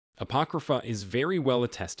Apocrypha is very well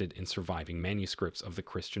attested in surviving manuscripts of the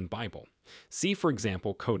Christian Bible. See, for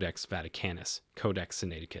example, Codex Vaticanus, Codex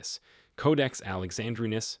Sinaiticus, Codex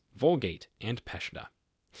Alexandrinus, Vulgate, and Peshitta.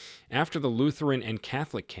 After the Lutheran and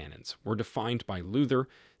Catholic canons were defined by Luther,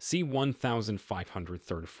 c.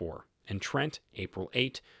 1534, and Trent, April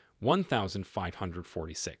 8,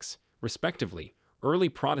 1546, respectively, early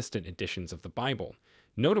Protestant editions of the Bible,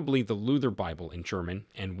 notably the Luther Bible in German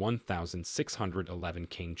and 1611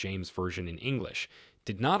 King James Version in English,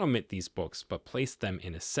 did not omit these books but placed them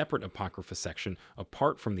in a separate Apocrypha section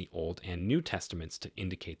apart from the Old and New Testaments to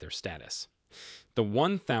indicate their status. The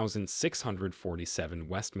 1647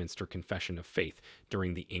 Westminster Confession of Faith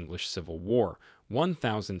during the English Civil War,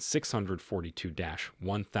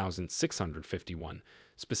 1642-1651,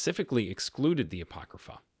 specifically excluded the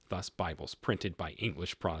Apocrypha. Thus, Bibles printed by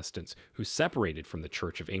English Protestants who separated from the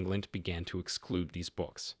Church of England began to exclude these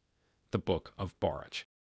books. The Book of Baruch.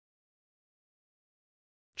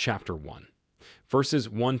 Chapter 1, verses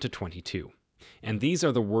 1 to 22. And these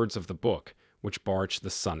are the words of the book, which Baruch the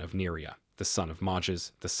son of Neriah, the son of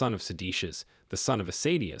Majas, the son of Sedecius, the son of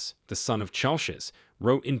Asadias, the son of Chelcias,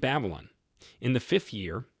 wrote in Babylon, in the 5th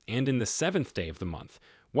year, and in the 7th day of the month,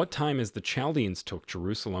 what time as the Chaldeans took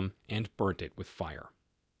Jerusalem and burnt it with fire.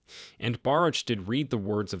 And Baruch did read the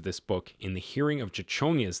words of this book in the hearing of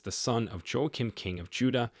Jechonias the son of Joachim king of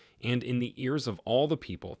Judah, and in the ears of all the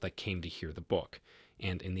people that came to hear the book,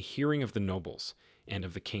 and in the hearing of the nobles, and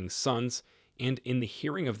of the king's sons, and in the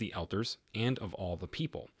hearing of the elders, and of all the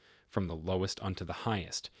people, from the lowest unto the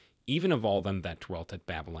highest, even of all them that dwelt at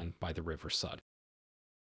Babylon by the river Sud.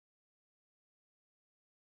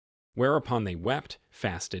 Whereupon they wept,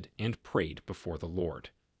 fasted, and prayed before the Lord.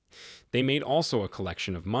 They made also a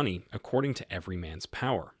collection of money according to every man's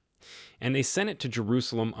power. And they sent it to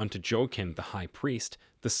Jerusalem unto Joachim the high priest,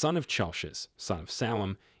 the son of Chelcias, son of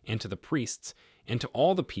Salem, and to the priests, and to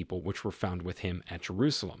all the people which were found with him at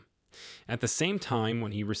Jerusalem. At the same time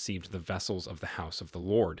when he received the vessels of the house of the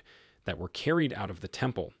Lord, that were carried out of the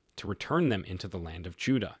temple, to return them into the land of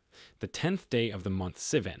Judah, the 10th day of the month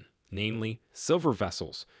Sivan, namely, silver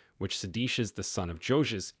vessels, which Sedecius the son of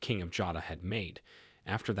Josias, king of Judah, had made,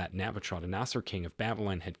 after that Nabuchodonosor king of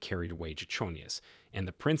Babylon had carried away Jechonias, and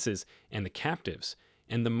the princes, and the captives,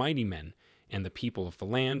 and the mighty men, and the people of the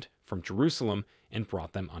land, from Jerusalem, and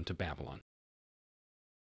brought them unto Babylon.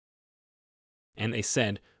 And they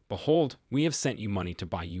said, Behold, we have sent you money to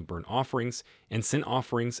buy you burnt offerings, and sin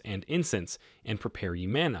offerings, and incense, and prepare ye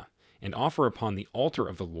manna, and offer upon the altar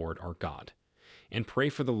of the Lord our God. And pray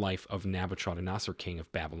for the life of Nabuchodonosor king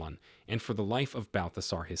of Babylon, and for the life of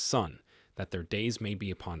Balthasar his son, that their days may be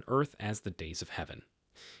upon earth as the days of heaven.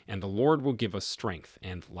 And the Lord will give us strength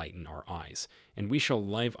and lighten our eyes, and we shall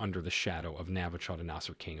live under the shadow of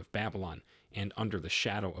Nabuchodonosor king of Babylon, and under the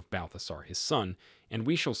shadow of Balthasar his son, and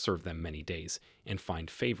we shall serve them many days, and find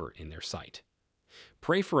favor in their sight.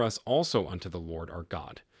 Pray for us also unto the Lord our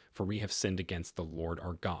God, for we have sinned against the Lord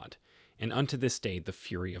our God, and unto this day the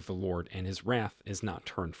fury of the Lord and his wrath is not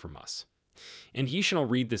turned from us. And ye shall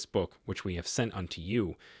read this book which we have sent unto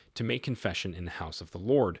you, to make confession in the house of the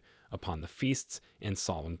Lord, upon the feasts and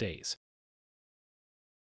solemn days.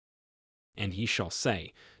 And ye shall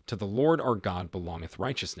say, To the Lord our God belongeth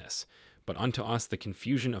righteousness, but unto us the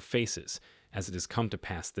confusion of faces, as it is come to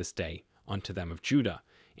pass this day, unto them of Judah,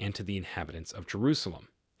 and to the inhabitants of Jerusalem,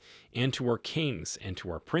 and to our kings, and to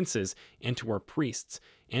our princes, and to our priests,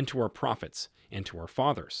 and to our prophets, and to our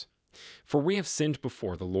fathers. For we have sinned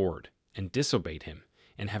before the Lord, and disobeyed him,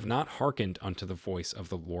 and have not hearkened unto the voice of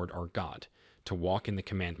the Lord our God, to walk in the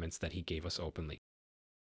commandments that he gave us openly.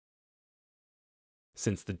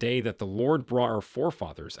 Since the day that the Lord brought our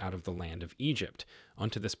forefathers out of the land of Egypt,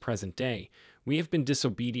 unto this present day, we have been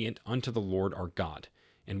disobedient unto the Lord our God,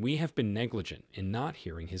 and we have been negligent in not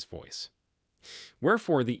hearing his voice.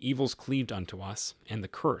 Wherefore the evils cleaved unto us, and the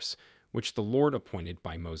curse, which the Lord appointed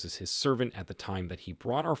by Moses his servant at the time that he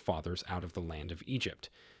brought our fathers out of the land of Egypt,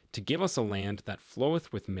 to give us a land that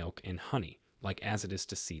floweth with milk and honey, like as it is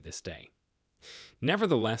to see this day.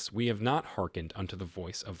 Nevertheless, we have not hearkened unto the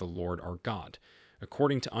voice of the Lord our God,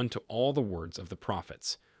 according to unto all the words of the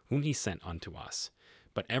prophets, whom he sent unto us.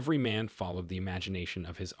 But every man followed the imagination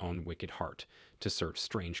of his own wicked heart, to serve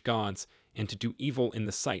strange gods, and to do evil in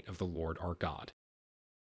the sight of the Lord our God.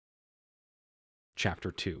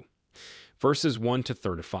 Chapter 2, verses 1 to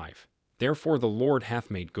 35. Therefore the Lord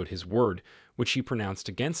hath made good his word, which he pronounced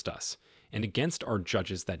against us, and against our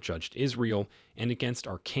judges that judged Israel, and against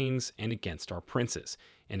our kings, and against our princes,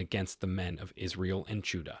 and against the men of Israel and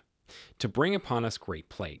Judah, to bring upon us great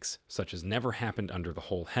plagues, such as never happened under the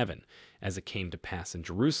whole heaven, as it came to pass in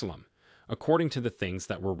Jerusalem, according to the things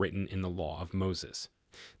that were written in the law of Moses,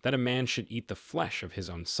 that a man should eat the flesh of his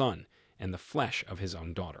own son, and the flesh of his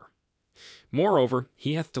own daughter. Moreover,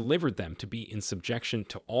 he hath delivered them to be in subjection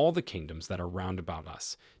to all the kingdoms that are round about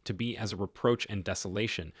us, to be as a reproach and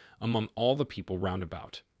desolation among all the people round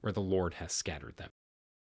about, where the Lord hath scattered them.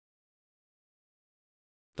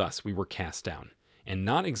 Thus we were cast down, and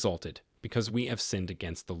not exalted, because we have sinned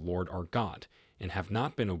against the Lord our God, and have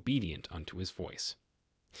not been obedient unto his voice.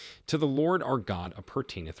 To the Lord our God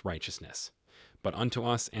appertaineth righteousness, but unto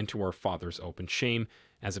us and to our fathers open shame,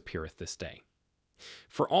 as appeareth this day.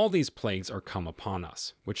 For all these plagues are come upon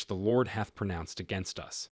us, which the Lord hath pronounced against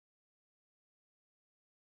us.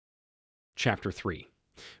 Chapter 3,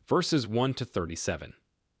 verses 1 to 37.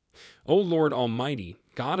 O Lord Almighty,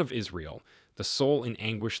 God of Israel, the soul in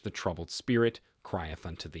anguish, the troubled spirit, crieth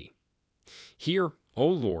unto thee. Hear, O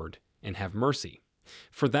Lord, and have mercy,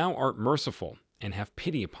 for thou art merciful, and have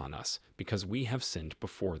pity upon us, because we have sinned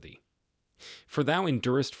before thee. For thou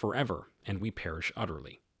endurest forever, and we perish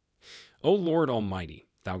utterly. O Lord Almighty,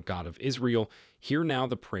 thou God of Israel, hear now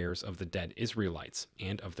the prayers of the dead Israelites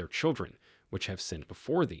and of their children, which have sinned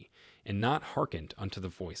before thee, and not hearkened unto the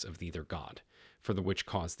voice of thee their God, for the which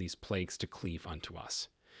caused these plagues to cleave unto us.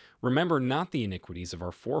 Remember not the iniquities of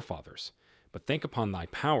our forefathers, but think upon thy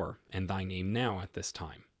power and thy name now at this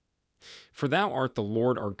time. For thou art the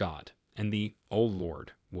Lord our God, and thee, O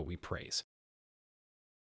Lord, will we praise.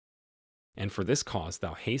 And for this cause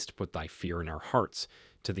thou hast put thy fear in our hearts,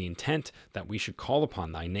 to the intent that we should call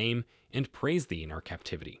upon thy name and praise thee in our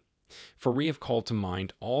captivity. For we have called to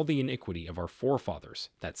mind all the iniquity of our forefathers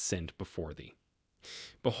that sinned before thee.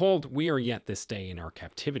 Behold, we are yet this day in our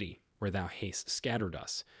captivity, where thou hast scattered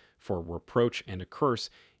us, for a reproach and a curse,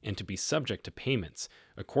 and to be subject to payments,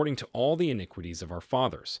 according to all the iniquities of our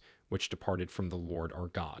fathers, which departed from the Lord our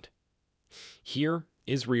God. Hear,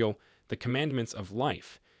 Israel, the commandments of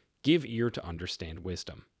life, give ear to understand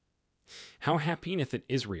wisdom. How happeneth it,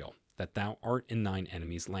 Israel, that thou art in thine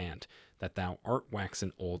enemy's land, that thou art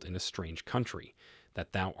waxen old in a strange country,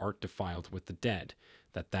 that thou art defiled with the dead,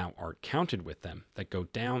 that thou art counted with them that go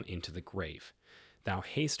down into the grave. Thou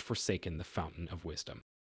hast forsaken the fountain of wisdom.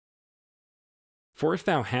 For if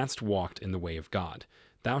thou hadst walked in the way of God,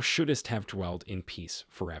 thou shouldest have dwelled in peace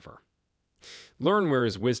forever. Learn where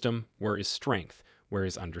is wisdom, where is strength, where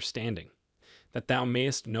is understanding, that thou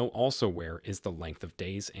mayest know also where is the length of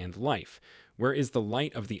days and life, where is the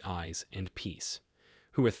light of the eyes and peace,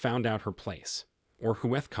 who hath found out her place, or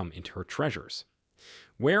who hath come into her treasures.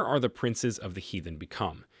 Where are the princes of the heathen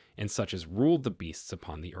become, and such as ruled the beasts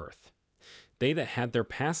upon the earth? They that had their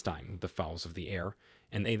pastime with the fowls of the air,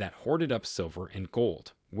 and they that hoarded up silver and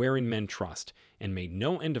gold, wherein men trust, and made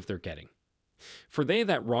no end of their getting. For they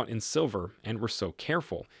that wrought in silver, and were so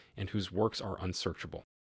careful, and whose works are unsearchable,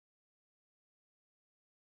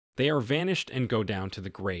 they are vanished and go down to the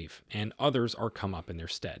grave, and others are come up in their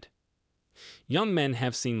stead. Young men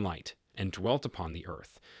have seen light, and dwelt upon the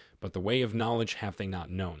earth, but the way of knowledge have they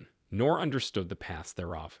not known, nor understood the paths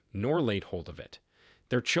thereof, nor laid hold of it.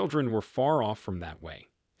 Their children were far off from that way.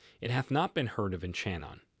 It hath not been heard of in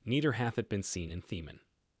Chanaan, neither hath it been seen in Theman.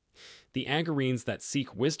 The Agarenes that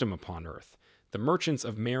seek wisdom upon earth, the merchants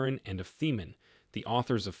of Meron and of Theman, the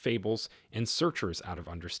authors of fables, and searchers out of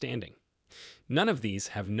understanding. None of these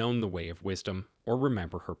have known the way of wisdom, or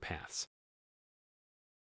remember her paths.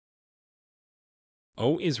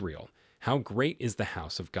 O Israel, how great is the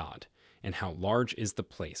house of God, and how large is the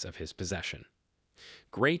place of his possession.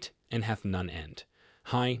 Great, and hath none end,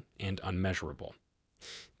 high and unmeasurable.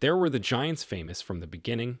 There were the giants famous from the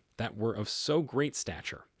beginning, that were of so great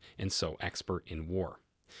stature, and so expert in war.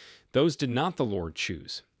 Those did not the Lord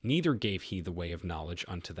choose, neither gave he the way of knowledge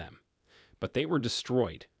unto them. But they were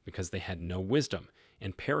destroyed, because they had no wisdom,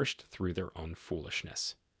 and perished through their own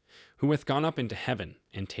foolishness. Who hath gone up into heaven,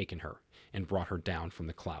 and taken her, and brought her down from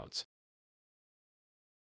the clouds?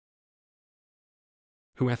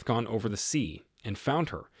 Who hath gone over the sea, and found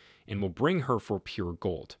her, and will bring her for pure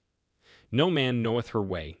gold? No man knoweth her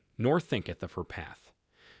way, nor thinketh of her path.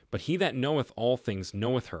 But he that knoweth all things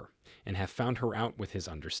knoweth her, and hath found her out with his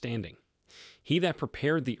understanding. He that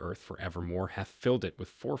prepared the earth for evermore hath filled it with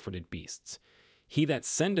four-footed beasts. He that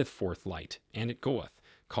sendeth forth light, and it goeth,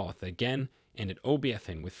 calleth again, and it obeyeth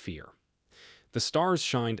him with fear. The stars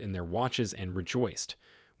shined in their watches and rejoiced.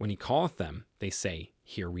 When he calleth them, they say,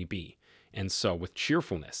 Here we be. And so with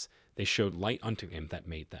cheerfulness they showed light unto him that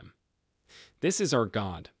made them. This is our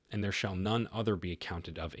God, and there shall none other be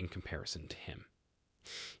accounted of in comparison to him.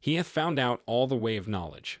 He hath found out all the way of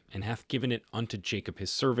knowledge, and hath given it unto Jacob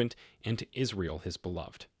his servant, and to Israel his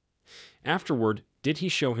beloved. Afterward did he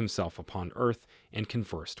show himself upon earth, and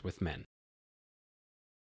conversed with men.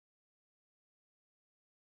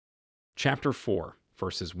 Chapter 4,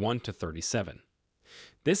 verses 1 to 37.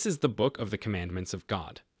 This is the book of the commandments of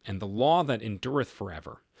God, and the law that endureth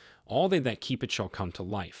forever. All they that keep it shall come to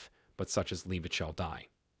life, but such as leave it shall die.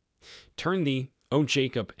 Turn thee, O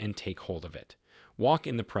Jacob, and take hold of it. Walk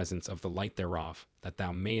in the presence of the light thereof, that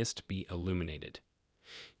thou mayest be illuminated.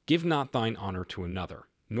 Give not thine honor to another,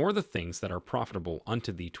 nor the things that are profitable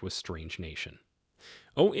unto thee to a strange nation.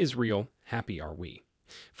 O Israel, happy are we,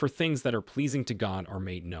 for things that are pleasing to God are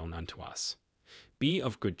made known unto us. Be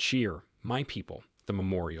of good cheer, my people, the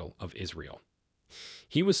memorial of Israel.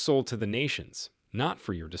 He was sold to the nations, not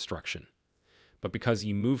for your destruction, but because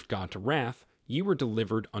ye moved God to wrath, ye were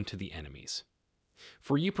delivered unto the enemies.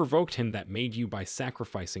 For ye provoked him that made you by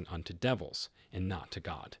sacrificing unto devils, and not to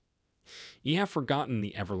God. Ye have forgotten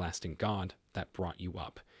the everlasting God that brought you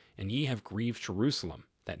up, and ye have grieved Jerusalem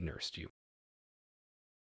that nursed you.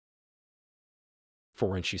 For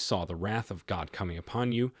when she saw the wrath of God coming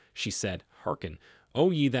upon you, she said, Hearken, O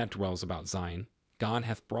ye that dwells about Zion, God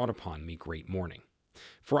hath brought upon me great mourning.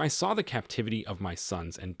 For I saw the captivity of my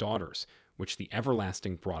sons and daughters, which the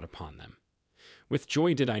everlasting brought upon them. With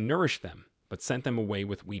joy did I nourish them, but sent them away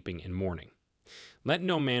with weeping and mourning. Let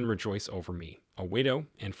no man rejoice over me, a widow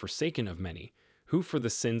and forsaken of many, who for the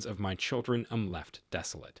sins of my children am left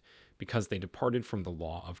desolate, because they departed from the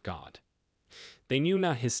law of God. They knew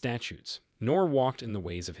not his statutes, nor walked in the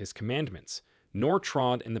ways of his commandments, nor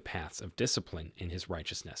trod in the paths of discipline in his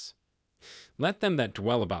righteousness. Let them that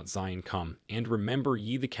dwell about Zion come, and remember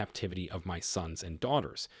ye the captivity of my sons and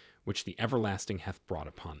daughters, which the everlasting hath brought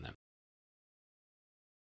upon them.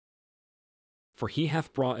 For he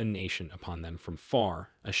hath brought a nation upon them from far,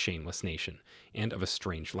 a shameless nation, and of a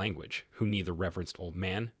strange language, who neither reverenced old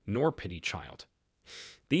man, nor pitied child.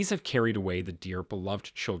 These have carried away the dear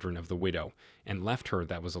beloved children of the widow, and left her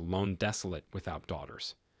that was alone desolate without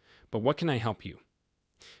daughters. But what can I help you?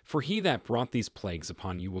 For he that brought these plagues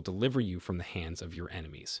upon you will deliver you from the hands of your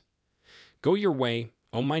enemies. Go your way,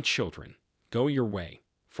 O my children, go your way,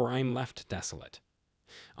 for I am left desolate.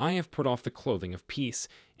 I have put off the clothing of peace,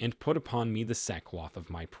 and put upon me the sackcloth of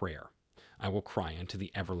my prayer. I will cry unto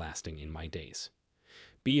the everlasting in my days.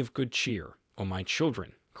 Be of good cheer, O my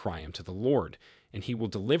children, cry unto the Lord, and he will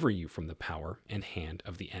deliver you from the power and hand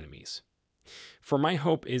of the enemies. For my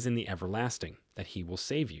hope is in the everlasting, that he will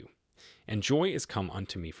save you. And joy is come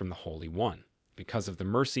unto me from the Holy One, because of the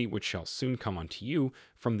mercy which shall soon come unto you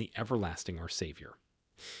from the everlasting our Savior.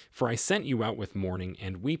 For I sent you out with mourning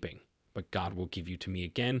and weeping, but God will give you to me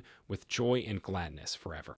again with joy and gladness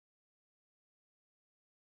forever.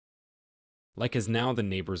 Like as now the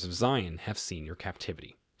neighbors of Zion have seen your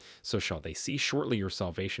captivity, so shall they see shortly your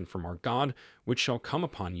salvation from our God, which shall come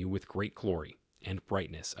upon you with great glory and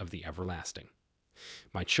brightness of the everlasting.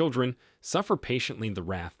 My children, suffer patiently the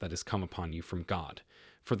wrath that is come upon you from God,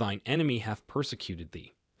 for thine enemy hath persecuted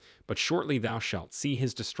thee. But shortly thou shalt see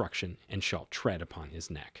his destruction, and shalt tread upon his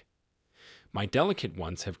neck. My delicate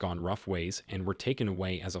ones have gone rough ways, and were taken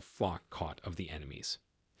away as a flock caught of the enemies.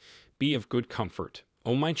 Be of good comfort,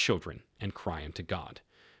 O my children, and cry unto God,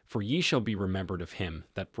 for ye shall be remembered of him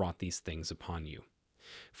that brought these things upon you.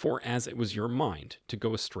 For as it was your mind to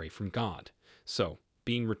go astray from God, so,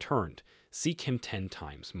 being returned, seek him 10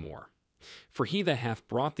 times more. For he that hath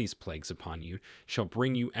brought these plagues upon you shall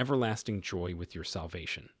bring you everlasting joy with your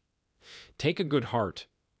salvation. Take a good heart,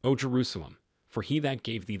 O Jerusalem, for he that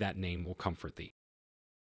gave thee that name will comfort thee.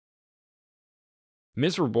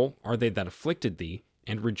 Miserable are they that afflicted thee,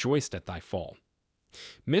 and rejoiced at thy fall.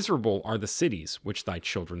 Miserable are the cities which thy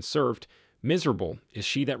children served, miserable is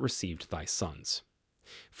she that received thy sons.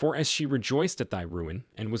 For as she rejoiced at thy ruin,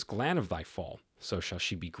 and was glad of thy fall, so shall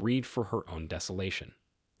she be grieved for her own desolation.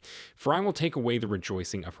 For I will take away the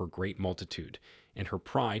rejoicing of her great multitude, and her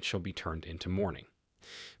pride shall be turned into mourning.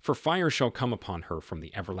 For fire shall come upon her from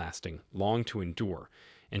the everlasting, long to endure,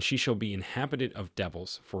 and she shall be inhabited of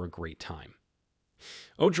devils for a great time.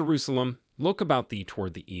 O Jerusalem, look about thee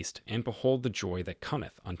toward the east, and behold the joy that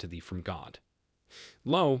cometh unto thee from God.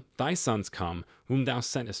 Lo, thy sons come, whom thou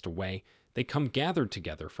sentest away, they come gathered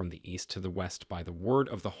together from the east to the west by the word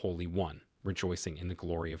of the Holy One, rejoicing in the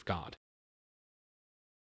glory of God.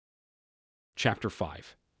 Chapter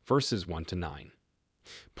 5, verses 1 to 9.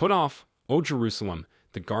 Put off, O Jerusalem,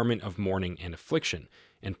 the garment of mourning and affliction,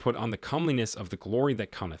 and put on the comeliness of the glory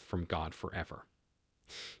that cometh from God forever.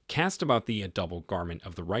 Cast about thee a double garment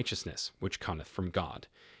of the righteousness which cometh from God,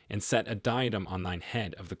 and set a diadem on thine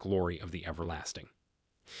head of the glory of the everlasting.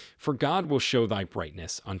 For God will show thy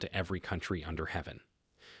brightness unto every country under heaven.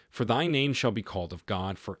 For thy name shall be called of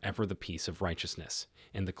God forever the peace of righteousness,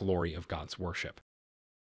 and the glory of God's worship.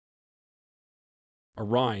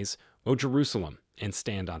 Arise, O Jerusalem, and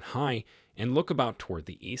stand on high, and look about toward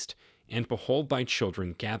the east, and behold thy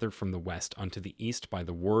children gathered from the west unto the east by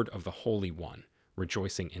the word of the Holy One,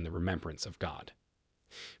 rejoicing in the remembrance of God.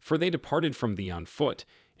 For they departed from thee on foot,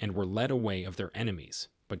 and were led away of their enemies,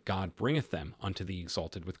 but God bringeth them unto the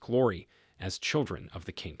exalted with glory, as children of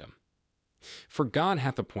the kingdom. For God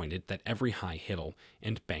hath appointed that every high hill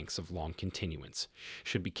and banks of long continuance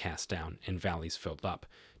should be cast down, and valleys filled up,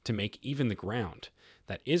 to make even the ground,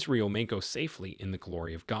 that Israel may go safely in the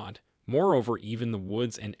glory of God. Moreover, even the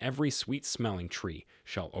woods and every sweet-smelling tree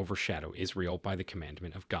shall overshadow Israel by the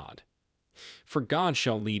commandment of God. For God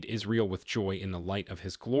shall lead Israel with joy in the light of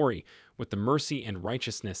his glory, with the mercy and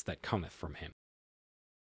righteousness that cometh from him.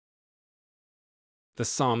 The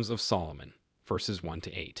Psalms of Solomon, verses 1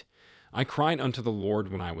 to 8. I cried unto the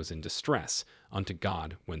Lord when I was in distress, unto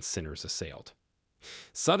God when sinners assailed.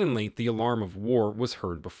 Suddenly the alarm of war was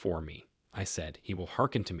heard before me. I said, He will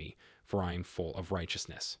hearken to me, for I am full of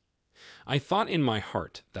righteousness. I thought in my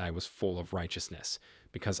heart that I was full of righteousness,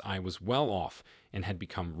 because I was well off and had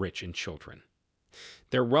become rich in children.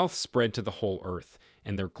 Their wealth spread to the whole earth,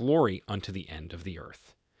 and their glory unto the end of the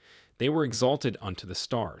earth. They were exalted unto the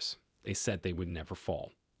stars. They said they would never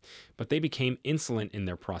fall. But they became insolent in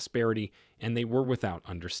their prosperity, and they were without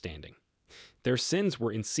understanding. Their sins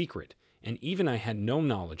were in secret, and even I had no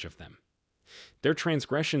knowledge of them. Their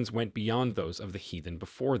transgressions went beyond those of the heathen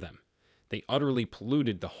before them. They utterly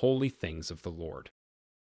polluted the holy things of the Lord.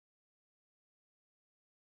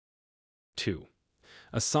 2.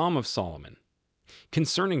 A Psalm of Solomon.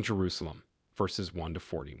 Concerning Jerusalem, verses 1 to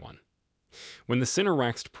 41. When the sinner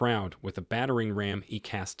waxed proud, with a battering ram he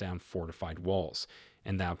cast down fortified walls,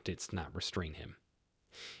 and thou didst not restrain him.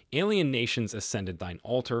 Alien nations ascended thine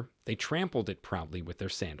altar, they trampled it proudly with their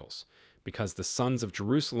sandals, because the sons of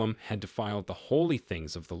Jerusalem had defiled the holy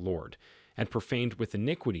things of the Lord, had profaned with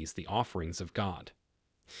iniquities the offerings of God.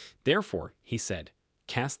 Therefore, he said,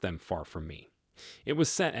 Cast them far from me. It was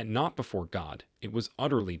set at naught before God, it was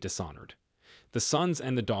utterly dishonored. The sons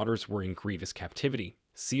and the daughters were in grievous captivity,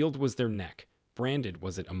 sealed was their neck, branded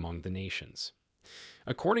was it among the nations.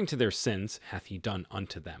 According to their sins hath he done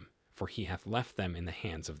unto them, for he hath left them in the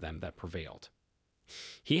hands of them that prevailed.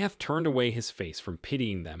 He hath turned away his face from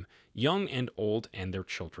pitying them, young and old and their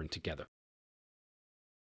children together.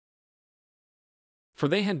 For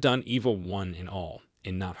they had done evil one and all,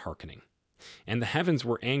 in not hearkening. And the heavens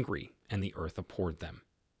were angry, and the earth abhorred them.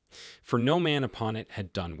 For no man upon it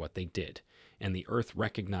had done what they did, and the earth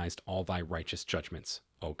recognized all thy righteous judgments,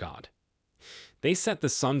 O God. They set the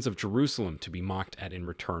sons of Jerusalem to be mocked at in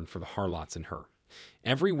return for the harlots in her.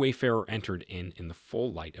 Every wayfarer entered in the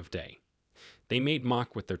full light of day. They made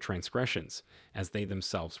mock with their transgressions, as they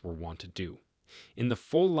themselves were wont to do. In the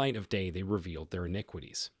full light of day they revealed their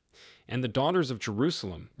iniquities. And the daughters of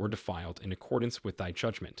Jerusalem were defiled in accordance with thy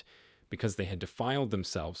judgment, because they had defiled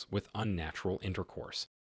themselves with unnatural intercourse.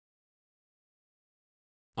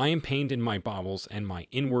 I am pained in my bowels and my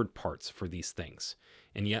inward parts for these things.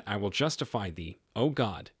 And yet I will justify thee, O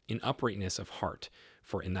God, in uprightness of heart,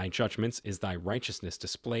 for in thy judgments is thy righteousness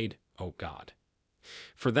displayed, O God.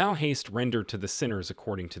 For thou hast rendered to the sinners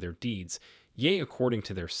according to their deeds, yea, according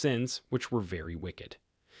to their sins, which were very wicked.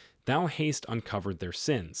 Thou hast uncovered their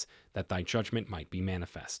sins, that thy judgment might be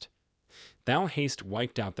manifest. Thou hast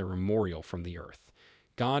wiped out their memorial from the earth.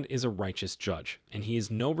 God is a righteous judge, and he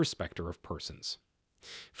is no respecter of persons.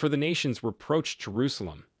 For the nations reproached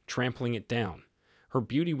Jerusalem, trampling it down. Her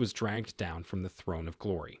beauty was dragged down from the throne of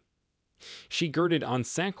glory. She girded on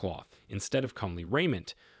sackcloth instead of comely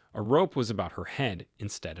raiment. A rope was about her head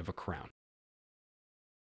instead of a crown.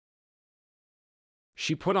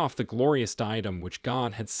 She put off the glorious diadem which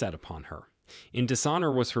God had set upon her. In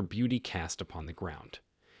dishonor was her beauty cast upon the ground.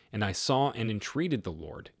 And I saw and entreated the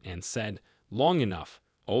Lord, and said, Long enough,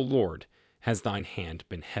 O Lord, has thine hand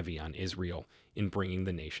been heavy on Israel in bringing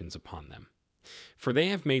the nations upon them. For they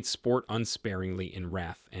have made sport unsparingly in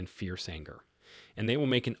wrath and fierce anger, and they will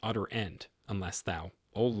make an utter end, unless thou,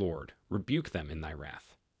 O Lord, rebuke them in thy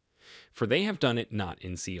wrath. For they have done it not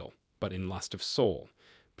in zeal, but in lust of soul,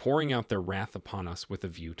 pouring out their wrath upon us with a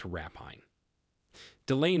view to rapine.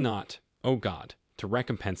 Delay not, O God, to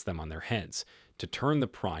recompense them on their heads, to turn the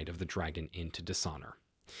pride of the dragon into dishonor.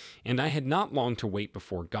 And I had not long to wait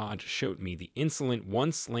before God showed me the insolent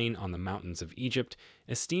one slain on the mountains of Egypt,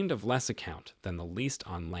 esteemed of less account than the least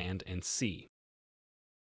on land and sea.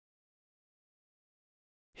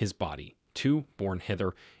 His body, too, borne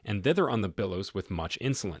hither and thither on the billows with much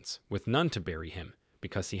insolence, with none to bury him,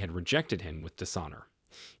 because he had rejected him with dishonor.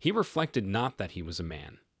 He reflected not that he was a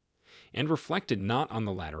man, and reflected not on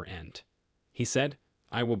the latter end. He said,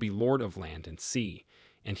 I will be Lord of land and sea,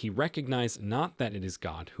 and he recognized not that it is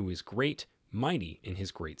God who is great, mighty in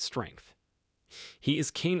his great strength. He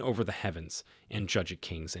is king over the heavens, and judgeth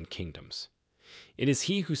kings and kingdoms. It is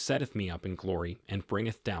he who setteth me up in glory, and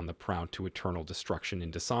bringeth down the proud to eternal destruction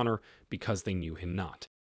and dishonor, because they knew him not.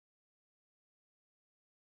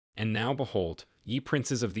 And now behold, ye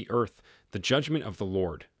princes of the earth, the judgment of the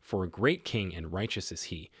Lord, for a great king and righteous is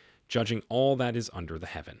he, judging all that is under the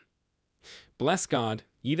heaven. Bless God,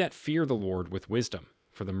 ye that fear the Lord with wisdom,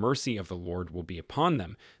 for the mercy of the Lord will be upon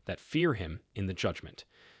them that fear him in the judgment,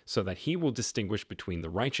 so that he will distinguish between the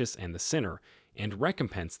righteous and the sinner, and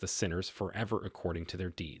recompense the sinners forever according to their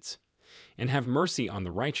deeds. And have mercy on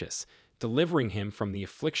the righteous, delivering him from the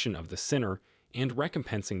affliction of the sinner, and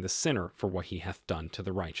recompensing the sinner for what he hath done to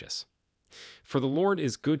the righteous. For the Lord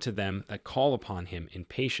is good to them that call upon him in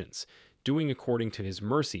patience, doing according to his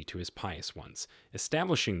mercy to his pious ones,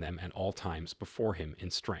 establishing them at all times before him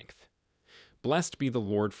in strength. Blessed be the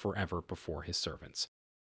Lord forever before his servants.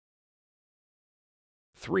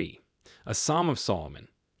 3. A Psalm of Solomon,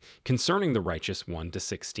 concerning the righteous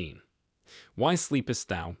 1-16. Why sleepest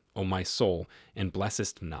thou, O my soul, and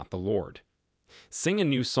blessest not the Lord? Sing a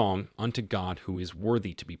new song unto God who is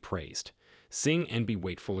worthy to be praised. Sing and be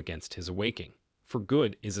wakeful against his awaking, for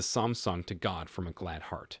good is a psalm sung to God from a glad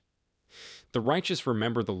heart. The righteous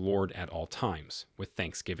remember the Lord at all times, with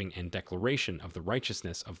thanksgiving and declaration of the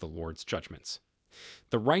righteousness of the Lord's judgments.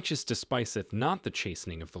 The righteous despiseth not the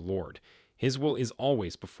chastening of the Lord, his will is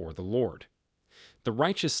always before the Lord. The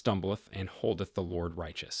righteous stumbleth and holdeth the Lord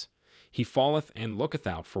righteous. He falleth and looketh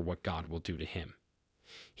out for what God will do to him.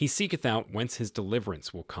 He seeketh out whence his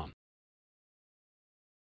deliverance will come.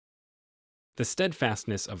 The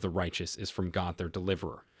steadfastness of the righteous is from God their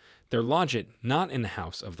deliverer. There lodgeth not in the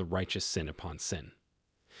house of the righteous sin upon sin.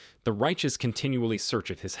 The righteous continually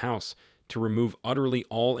searcheth his house, to remove utterly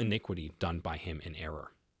all iniquity done by him in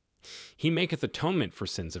error. He maketh atonement for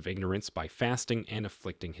sins of ignorance by fasting and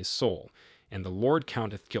afflicting his soul, and the Lord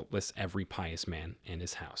counteth guiltless every pious man and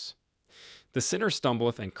his house. The sinner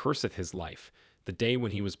stumbleth and curseth his life, the day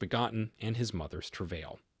when he was begotten, and his mother's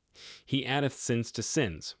travail. He addeth sins to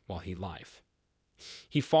sins, while he lieth.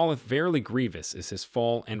 He falleth verily grievous is his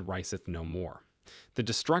fall, and riseth no more. The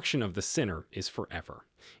destruction of the sinner is forever,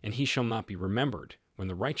 and he shall not be remembered, when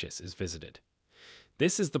the righteous is visited.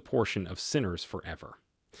 This is the portion of sinners forever.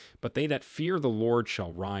 But they that fear the Lord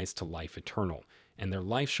shall rise to life eternal, and their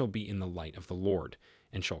life shall be in the light of the Lord,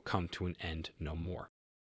 and shall come to an end no more.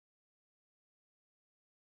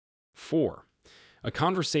 4. A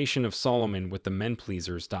conversation of Solomon with the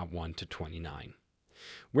men-pleasers. 1-29.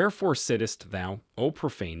 Wherefore sittest thou, O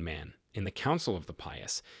profane man, in the counsel of the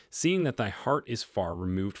pious, seeing that thy heart is far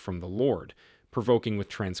removed from the Lord, provoking with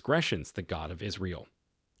transgressions the God of Israel?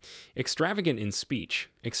 Extravagant in speech,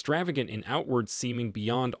 extravagant in outward seeming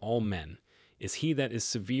beyond all men, is he that is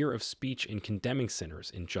severe of speech in condemning sinners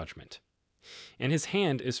in judgment. And his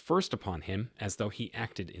hand is first upon him, as though he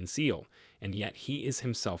acted in zeal, and yet he is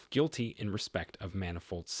himself guilty in respect of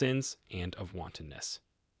manifold sins and of wantonness.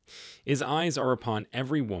 His eyes are upon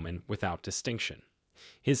every woman without distinction.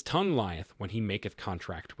 His tongue lieth when he maketh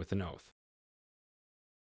contract with an oath.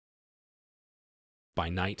 By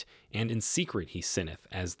night and in secret he sinneth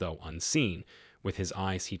as though unseen. With his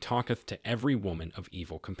eyes he talketh to every woman of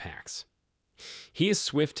evil compacts. He is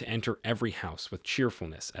swift to enter every house with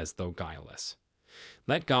cheerfulness as though guileless.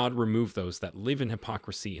 Let God remove those that live in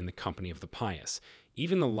hypocrisy in the company of the pious,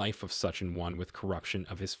 even the life of such an one with corruption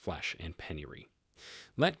of his flesh and penury.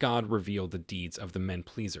 Let God reveal the deeds of the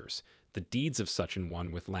men-pleasers, the deeds of such an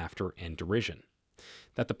one with laughter and derision,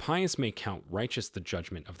 that the pious may count righteous the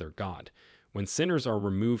judgment of their God, when sinners are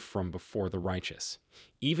removed from before the righteous,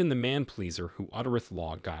 even the man-pleaser who uttereth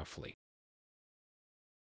law guilefully.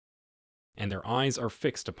 And their eyes are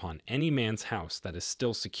fixed upon any man's house that is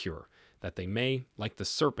still secure, that they may, like the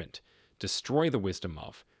serpent, destroy the wisdom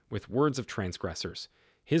of, with words of transgressors.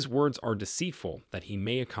 His words are deceitful, that he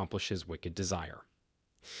may accomplish his wicked desire.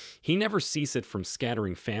 He never ceaseth from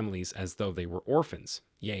scattering families as though they were orphans,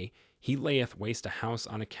 yea, he layeth waste a house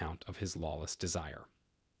on account of his lawless desire.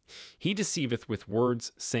 He deceiveth with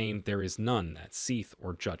words, saying, there is none that seeth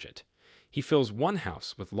or judge it. He fills one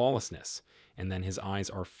house with lawlessness, and then his eyes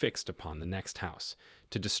are fixed upon the next house,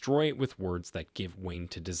 to destroy it with words that give wing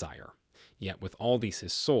to desire. Yet with all these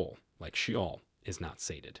his soul, like Sheol, is not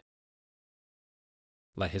sated.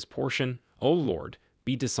 Let his portion, O Lord,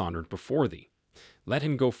 be dishonored before thee. Let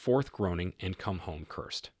him go forth groaning and come home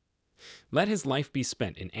cursed. Let his life be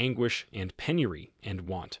spent in anguish and penury and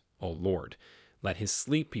want, O Lord. Let his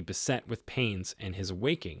sleep be beset with pains, and his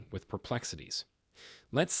awaking with perplexities.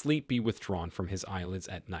 Let sleep be withdrawn from his eyelids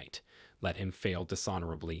at night. let him fail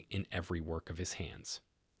dishonorably in every work of his hands.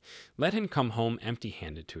 Let him come home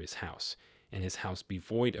empty-handed to his house, and his house be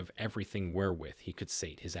void of everything wherewith he could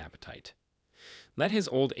sate his appetite. Let his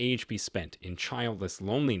old age be spent in childless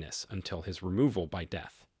loneliness until his removal by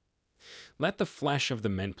death. Let the flesh of the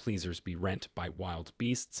men-pleasers be rent by wild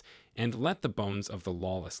beasts, and let the bones of the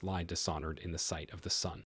lawless lie dishonored in the sight of the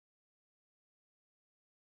sun.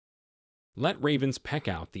 Let ravens peck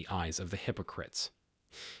out the eyes of the hypocrites.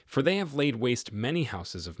 For they have laid waste many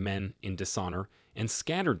houses of men in dishonor, and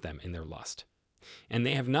scattered them in their lust. And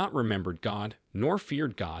they have not remembered God, nor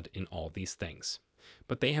feared God in all these things.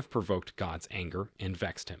 But they have provoked God's anger, and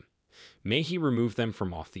vexed him. May he remove them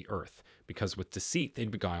from off the earth, because with deceit they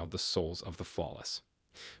beguiled the souls of the flawless.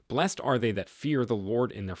 Blessed are they that fear the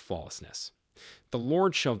Lord in their flawlessness. The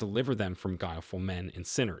Lord shall deliver them from guileful men and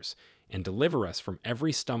sinners, and deliver us from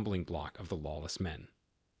every stumbling block of the lawless men.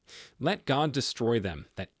 Let God destroy them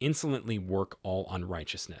that insolently work all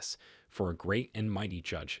unrighteousness, for a great and mighty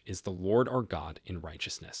judge is the Lord our God in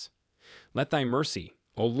righteousness. Let thy mercy,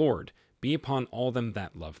 O Lord, be upon all them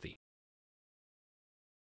that love thee.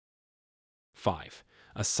 5.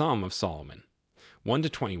 A Psalm of Solomon,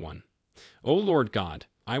 1-21. O Lord God,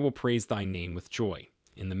 I will praise thy name with joy,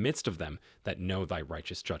 in the midst of them that know thy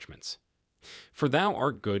righteous judgments. For thou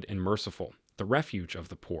art good and merciful, the refuge of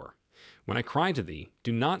the poor. When I cry to thee,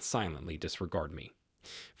 do not silently disregard me.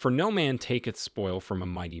 For no man taketh spoil from a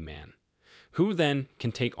mighty man. Who then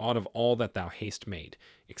can take aught of all that thou hast made,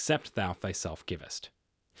 except thou thyself givest?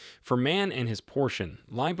 For man and his portion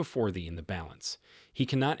lie before thee in the balance. He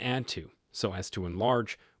cannot add to, so as to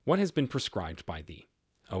enlarge, what has been prescribed by thee,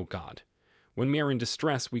 O God. When we are in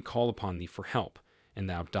distress, we call upon thee for help, and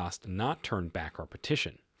thou dost not turn back our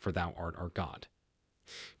petition, for thou art our God.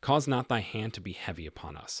 Cause not thy hand to be heavy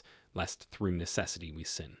upon us, lest through necessity we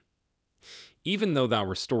sin. Even though thou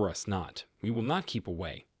restore us not, we will not keep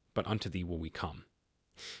away, but unto thee will we come.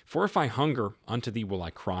 For if I hunger, unto thee will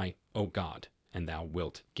I cry, O God, and thou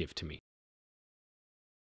wilt give to me.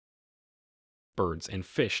 Birds and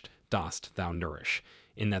fish dost thou nourish,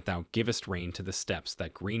 in that thou givest rain to the steppes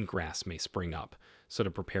that green grass may spring up, so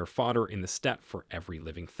to prepare fodder in the steppe for every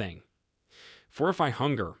living thing. For if I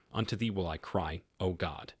hunger, unto thee will I cry, O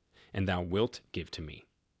God, and thou wilt give to me.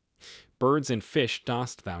 Birds and fish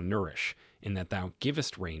dost thou nourish, in that thou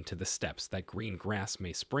givest rain to the steppes that green grass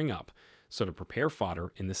may spring up, so to prepare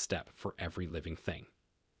fodder in the steppe for every living thing.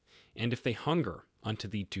 And if they hunger, unto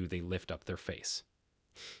thee do they lift up their face.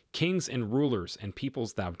 Kings and rulers and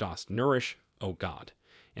peoples thou dost nourish, O God.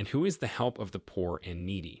 And who is the help of the poor and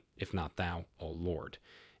needy, if not thou, O Lord?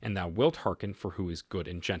 And thou wilt hearken for who is good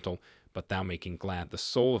and gentle, but thou making glad the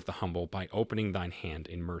soul of the humble by opening thine hand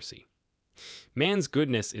in mercy. Man's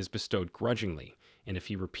goodness is bestowed grudgingly, and if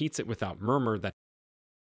he repeats it without murmur, that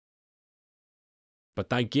but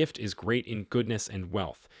thy gift is great in goodness and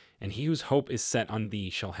wealth, and he whose hope is set on thee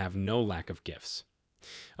shall have no lack of gifts.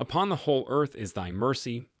 Upon the whole earth is thy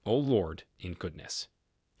mercy, O Lord, in goodness.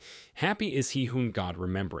 Happy is he whom God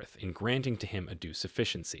remembereth, in granting to him a due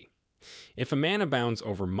sufficiency. If a man abounds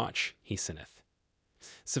over much, he sinneth.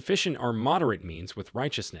 Sufficient are moderate means with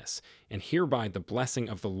righteousness, and hereby the blessing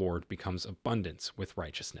of the Lord becomes abundance with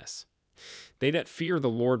righteousness. They that fear the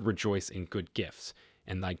Lord rejoice in good gifts,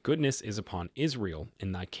 and thy goodness is upon Israel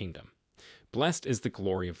in thy kingdom. Blessed is the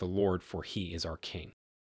glory of the Lord, for he is our King.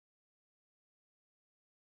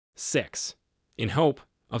 6. In Hope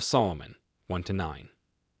of Solomon, 1-9.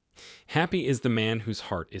 Happy is the man whose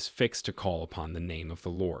heart is fixed to call upon the name of the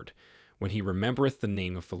Lord. When he remembereth the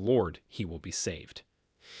name of the Lord, he will be saved.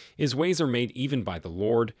 His ways are made even by the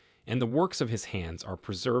Lord, and the works of his hands are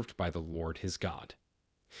preserved by the Lord his God.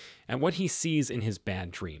 At what he sees in his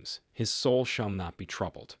bad dreams, his soul shall not be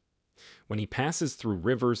troubled. When he passes through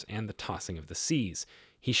rivers and the tossing of the seas,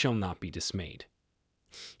 he shall not be dismayed.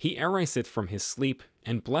 He ariseth from his sleep,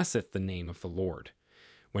 and blesseth the name of the Lord.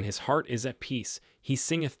 When his heart is at peace, he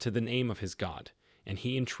singeth to the name of his God, and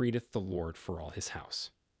he entreateth the Lord for all his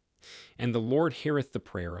house. And the Lord heareth the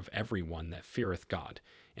prayer of every one that feareth God,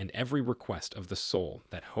 and every request of the soul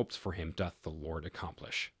that hopes for him doth the Lord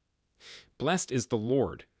accomplish. Blessed is the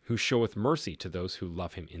Lord, who showeth mercy to those who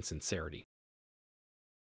love him in sincerity.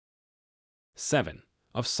 7.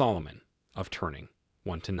 Of Solomon, of Turning,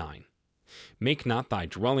 1-9. Make not thy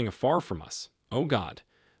dwelling afar from us, O God,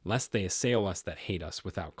 lest they assail us that hate us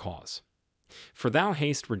without cause. For thou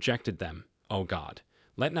hast rejected them, O God,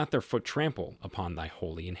 let not their foot trample upon thy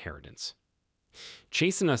holy inheritance.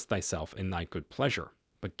 Chasten us thyself in thy good pleasure,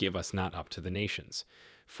 but give us not up to the nations.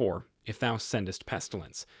 For, if thou sendest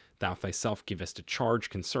pestilence, thou thyself givest a charge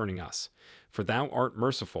concerning us. For thou art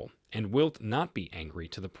merciful, and wilt not be angry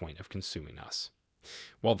to the point of consuming us.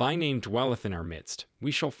 While thy name dwelleth in our midst,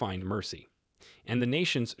 we shall find mercy, and the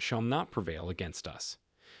nations shall not prevail against us.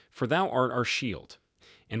 For thou art our shield,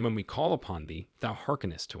 and when we call upon thee, thou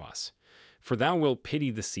hearkenest to us. For thou wilt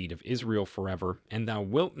pity the seed of Israel forever, and thou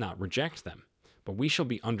wilt not reject them. But we shall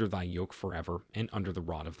be under thy yoke forever, and under the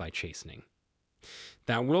rod of thy chastening.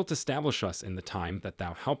 Thou wilt establish us in the time that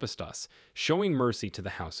thou helpest us, showing mercy to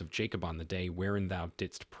the house of Jacob on the day wherein thou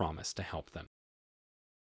didst promise to help them.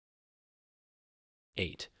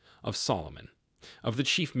 8. Of Solomon. Of the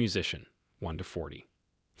chief musician, 1-40.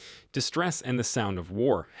 Distress and the sound of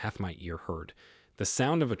war hath my ear heard, the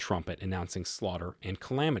sound of a trumpet announcing slaughter and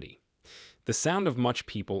calamity, the sound of much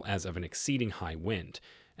people as of an exceeding high wind,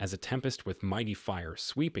 as a tempest with mighty fire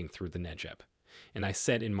sweeping through the Negeb. And I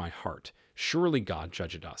said in my heart, surely God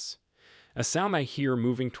judged us. A sound I hear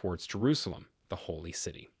moving towards Jerusalem, the holy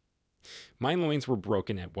city. My loins were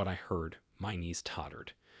broken at what I heard, my knees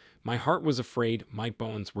tottered. My heart was afraid, my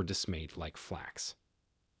bones were dismayed like flax.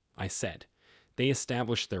 I said, they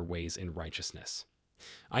established their ways in righteousness.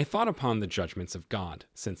 I thought upon the judgments of God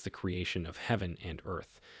since the creation of heaven and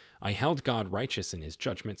earth. I held God righteous in his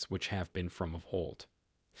judgments which have been from of old.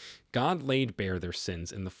 God laid bare their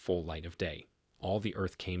sins in the full light of day. All the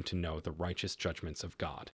earth came to know the righteous judgments of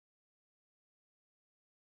God.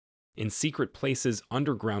 In secret places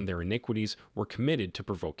underground their iniquities were committed to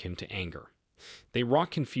provoke him to anger. They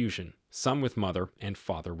wrought confusion, some with mother and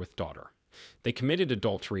father with daughter. They committed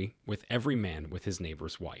adultery with every man with his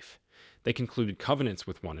neighbor's wife. They concluded covenants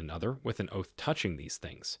with one another with an oath touching these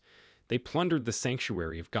things. They plundered the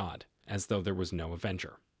sanctuary of God, as though there was no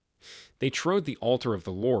avenger. They trode the altar of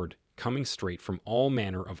the Lord, coming straight from all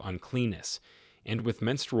manner of uncleanness, and with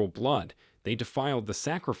menstrual blood they defiled the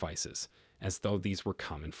sacrifices, as though these were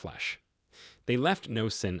common flesh. They left no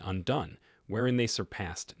sin undone, wherein they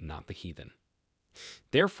surpassed not the heathen.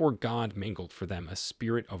 Therefore God mingled for them a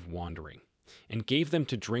spirit of wandering, and gave them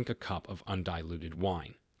to drink a cup of undiluted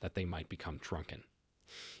wine, that they might become drunken.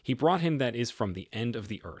 He brought him that is from the end of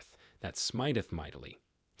the earth, that smiteth mightily.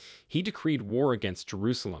 He decreed war against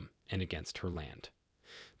Jerusalem and against her land.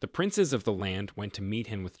 The princes of the land went to meet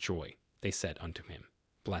him with joy. They said unto him,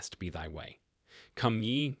 Blessed be thy way. Come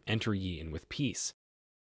ye, enter ye in with peace.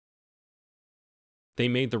 They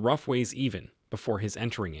made the rough ways even before his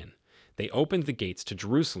entering in. They opened the gates to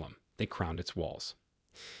Jerusalem. They crowned its walls.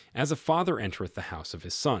 As a father entereth the house of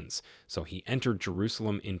his sons, so he entered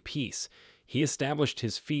Jerusalem in peace. He established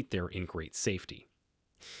his feet there in great safety.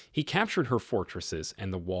 He captured her fortresses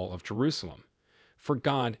and the wall of Jerusalem. For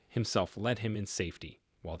God himself led him in safety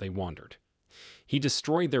while they wandered. He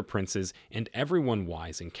destroyed their princes and everyone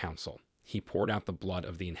wise in counsel. He poured out the blood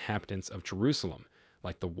of the inhabitants of Jerusalem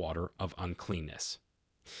like the water of uncleanness.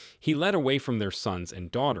 He led away from their sons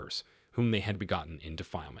and daughters, whom they had begotten in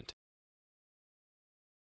defilement.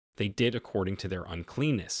 They did according to their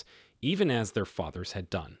uncleanness, even as their fathers had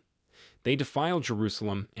done. They defiled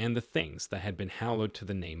Jerusalem and the things that had been hallowed to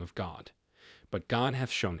the name of God. But God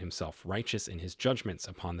hath shown himself righteous in his judgments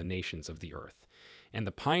upon the nations of the earth, and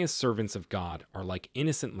the pious servants of God are like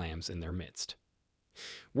innocent lambs in their midst.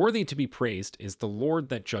 Worthy to be praised is the Lord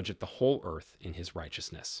that judgeth the whole earth in his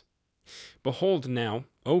righteousness. Behold now,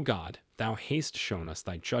 O God, thou hast shown us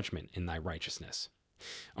thy judgment in thy righteousness.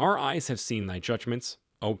 Our eyes have seen thy judgments,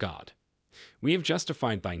 O God. We have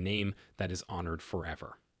justified thy name that is honored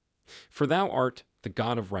forever. For thou art the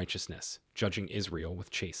God of righteousness, judging Israel with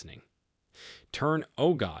chastening. Turn,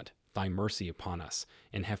 O God, thy mercy upon us,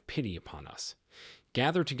 and have pity upon us.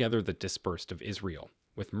 Gather together the dispersed of Israel,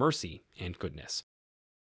 with mercy and goodness.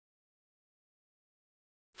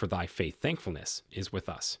 For thy faith thankfulness is with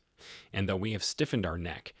us. And though we have stiffened our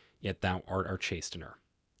neck, yet thou art our chastener.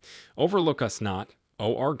 Overlook us not,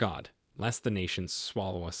 O our God, lest the nations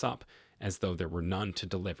swallow us up, as though there were none to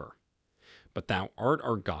deliver. But thou art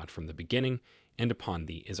our God from the beginning, and upon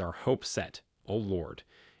thee is our hope set, O Lord,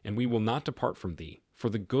 and we will not depart from thee, for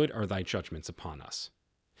the good are thy judgments upon us.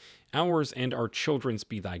 Ours and our children's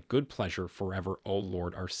be thy good pleasure forever, O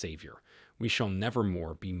Lord our Savior. We shall never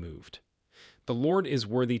more be moved. The Lord is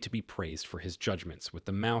worthy to be praised for his judgments with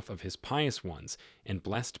the mouth of his pious ones, and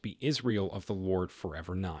blessed be Israel of the Lord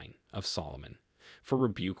forever. 9. Of Solomon. For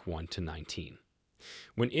rebuke 1-19.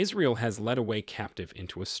 When Israel has led away captive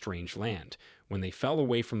into a strange land, when they fell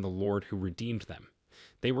away from the Lord who redeemed them,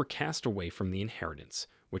 they were cast away from the inheritance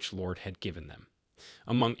which Lord had given them.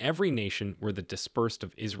 Among every nation were the dispersed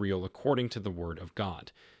of Israel according to the word of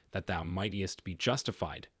God, that thou mightest be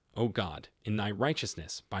justified, O God, in thy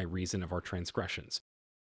righteousness by reason of our transgressions.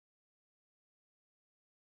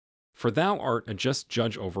 For thou art a just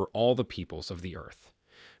judge over all the peoples of the earth.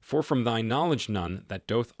 For from thy knowledge none that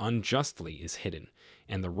doth unjustly is hidden,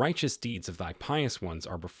 and the righteous deeds of thy pious ones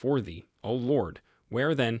are before thee, O Lord.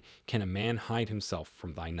 Where then can a man hide himself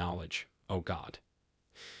from thy knowledge, O God?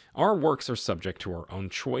 Our works are subject to our own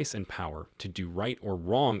choice and power to do right or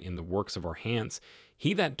wrong in the works of our hands.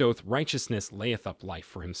 He that doth righteousness layeth up life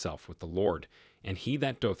for himself with the Lord, and he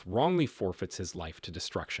that doth wrongly forfeits his life to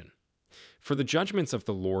destruction. For the judgments of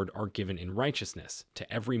the Lord are given in righteousness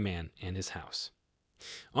to every man and his house.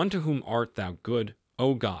 Unto whom art thou good,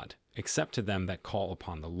 O God, except to them that call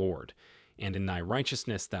upon the Lord, and in thy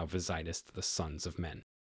righteousness thou visitest the sons of men.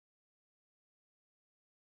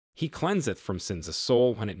 He cleanseth from sins a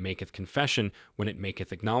soul when it maketh confession, when it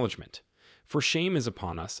maketh acknowledgement. For shame is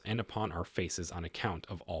upon us and upon our faces on account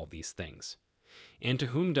of all these things. And to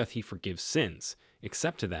whom doth he forgive sins,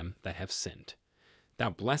 except to them that have sinned? Thou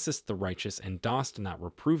blessest the righteous, and dost not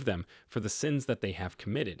reprove them for the sins that they have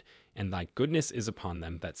committed, and thy goodness is upon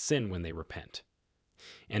them that sin when they repent.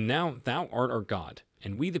 And now thou art our God,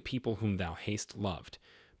 and we the people whom thou hast loved.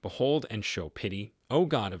 Behold and show pity, O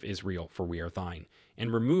God of Israel, for we are thine,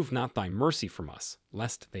 and remove not thy mercy from us,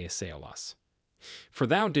 lest they assail us. For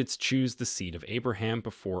thou didst choose the seed of Abraham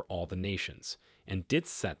before all the nations, and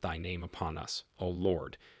didst set thy name upon us, O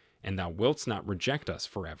Lord, and thou wilt not reject us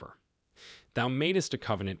forever. Thou madest a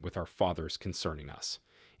covenant with our fathers concerning us,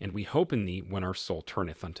 and we hope in thee when our soul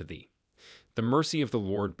turneth unto thee. The mercy of the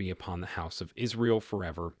Lord be upon the house of Israel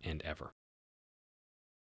forever and ever.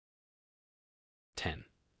 10.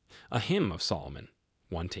 A hymn of Solomon,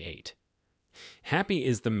 1-8. Happy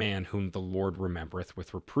is the man whom the Lord remembereth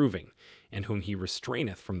with reproving, and whom he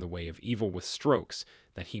restraineth from the way of evil with strokes,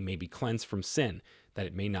 that he may be cleansed from sin, that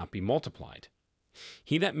it may not be multiplied.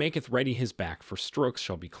 He that maketh ready his back for strokes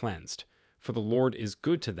shall be cleansed, for the Lord is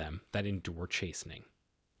good to them that endure chastening.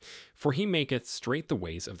 For he maketh straight the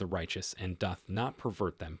ways of the righteous, and doth not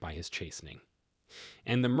pervert them by his chastening.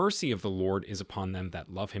 And the mercy of the Lord is upon them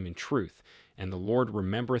that love him in truth, and the Lord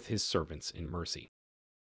remembereth his servants in mercy.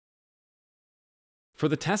 For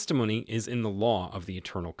the testimony is in the law of the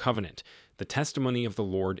eternal covenant. The testimony of the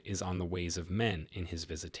Lord is on the ways of men in his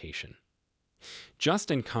visitation.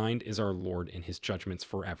 Just and kind is our Lord in his judgments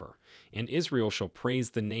forever, and Israel shall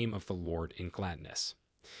praise the name of the Lord in gladness.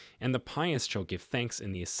 And the pious shall give thanks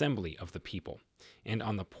in the assembly of the people, and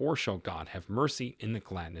on the poor shall God have mercy in the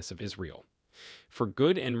gladness of Israel. For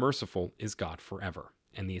good and merciful is God forever,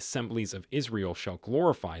 and the assemblies of Israel shall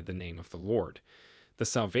glorify the name of the Lord. The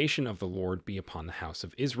salvation of the Lord be upon the house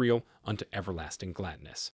of Israel unto everlasting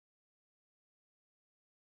gladness.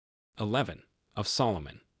 11. Of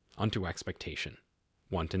Solomon, unto expectation,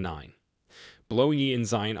 1-9. Blow ye in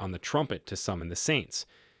Zion on the trumpet to summon the saints.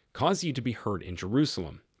 Cause ye to be heard in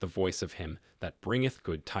Jerusalem the voice of him that bringeth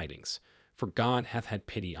good tidings. For God hath had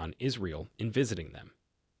pity on Israel in visiting them.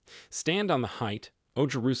 Stand on the height, O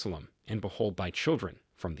Jerusalem, and behold thy children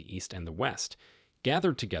from the east and the west,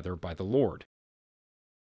 gathered together by the Lord.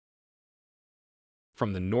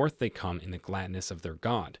 From the north they come in the gladness of their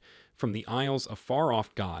God. From the isles afar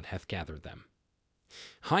off God hath gathered them.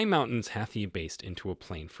 High mountains hath he abased into a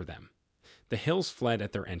plain for them. The hills fled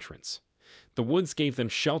at their entrance. The woods gave them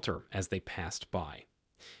shelter as they passed by.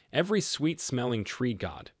 Every sweet-smelling tree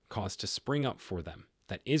God caused to spring up for them,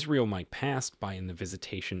 that Israel might pass by in the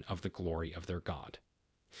visitation of the glory of their God.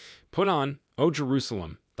 Put on, O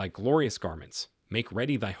Jerusalem, thy glorious garments. Make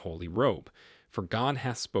ready thy holy robe. For God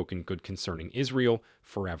hath spoken good concerning Israel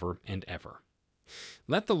forever and ever.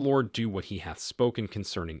 Let the Lord do what he hath spoken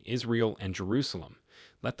concerning Israel and Jerusalem.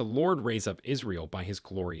 Let the Lord raise up Israel by his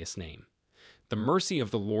glorious name. The mercy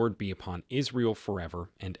of the Lord be upon Israel forever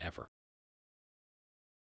and ever.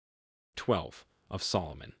 12. Of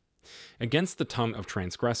Solomon, against the tongue of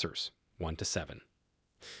transgressors, 1-7.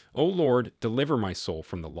 O Lord, deliver my soul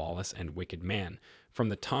from the lawless and wicked man, from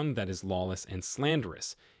the tongue that is lawless and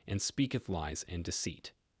slanderous, and speaketh lies and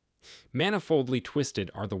deceit. Manifoldly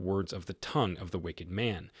twisted are the words of the tongue of the wicked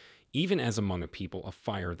man, even as among a people a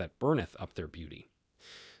fire that burneth up their beauty.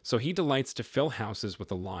 So he delights to fill houses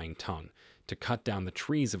with a lying tongue, to cut down the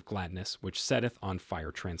trees of gladness which setteth on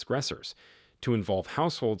fire transgressors, to involve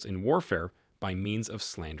households in warfare by means of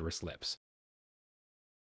slanderous lips.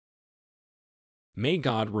 May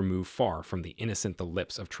God remove far from the innocent the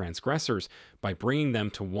lips of transgressors by bringing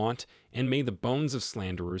them to want, and may the bones of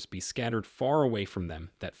slanderers be scattered far away from them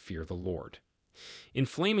that fear the Lord. In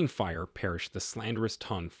flaming fire perish the slanderous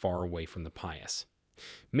tongue far away from the pious.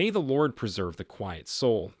 May the Lord preserve the quiet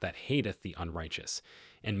soul that hateth the unrighteous,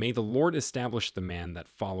 and may the Lord establish the man that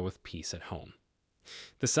followeth peace at home.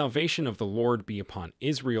 The salvation of the Lord be upon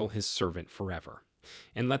Israel his servant forever,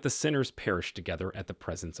 And let the sinners perish together at the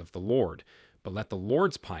presence of the Lord, but let the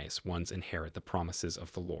Lord's pious ones inherit the promises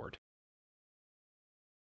of the Lord.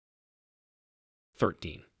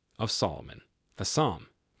 13. Of Solomon. A Psalm.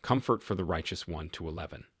 Comfort for the righteous one to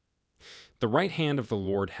 11. The right hand of the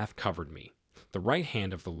Lord hath covered me. The right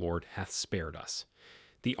hand of the Lord hath spared us.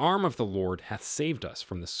 The arm of the Lord hath saved us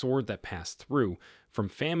from the sword that passed through, from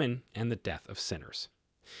famine and the death of sinners.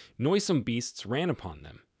 Noisome beasts ran upon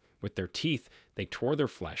them. With their teeth they tore their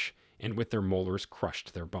flesh, and with their molars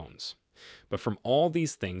crushed their bones. But from all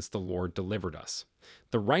these things the Lord delivered us.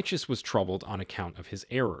 The righteous was troubled on account of his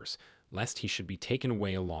errors, lest he should be taken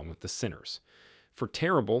away along with the sinners. For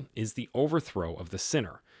terrible is the overthrow of the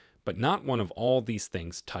sinner, but not one of all these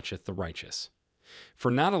things toucheth the righteous.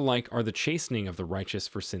 For not alike are the chastening of the righteous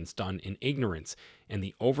for sins done in ignorance, and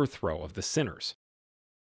the overthrow of the sinners.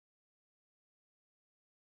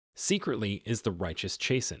 Secretly is the righteous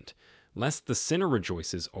chastened, lest the sinner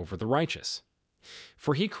rejoices over the righteous.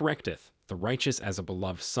 For he correcteth the righteous as a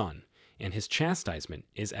beloved son, and his chastisement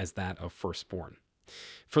is as that of firstborn.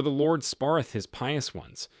 For the Lord spareth his pious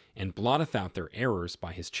ones, and blotteth out their errors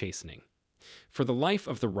by his chastening. For the life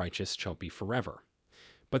of the righteous shall be forever.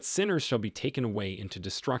 But sinners shall be taken away into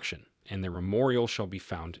destruction, and their memorial shall be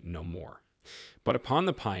found no more. But upon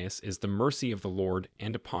the pious is the mercy of the Lord,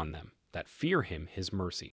 and upon them that fear him his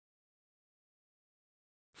mercy.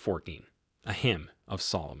 14. A hymn of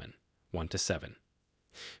Solomon. 1-7.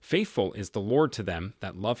 Faithful is the Lord to them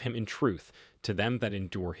that love him in truth, to them that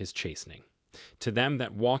endure his chastening, to them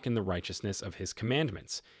that walk in the righteousness of his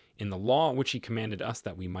commandments, in the law which he commanded us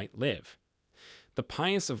that we might live. The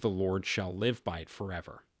pious of the Lord shall live by it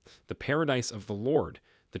forever. The paradise of the Lord,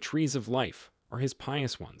 the trees of life, are his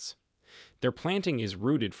pious ones. Their planting is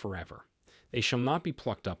rooted forever. They shall not be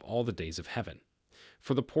plucked up all the days of heaven.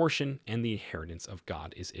 For the portion and the inheritance of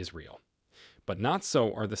God is Israel. But not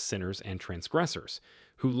so are the sinners and transgressors,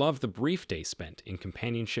 who love the brief day spent in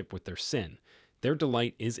companionship with their sin. Their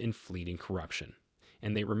delight is in fleeting corruption,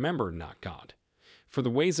 and they remember not God. For the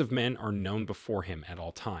ways of men are known before him at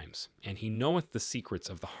all times, and he knoweth the secrets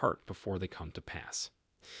of the heart before they come to pass.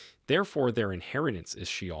 Therefore their inheritance is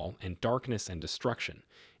Sheol, and darkness and destruction,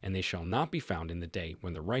 and they shall not be found in the day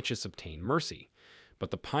when the righteous obtain mercy,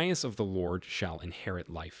 but the pious of the Lord shall inherit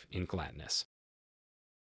life in gladness.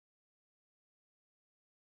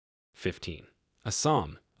 15. A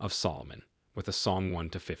Psalm of Solomon, with a Psalm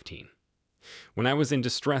 1-15. When I was in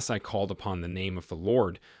distress, I called upon the name of the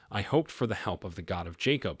Lord. I hoped for the help of the God of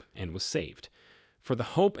Jacob, and was saved. For the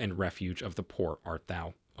hope and refuge of the poor art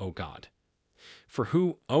thou, O God. For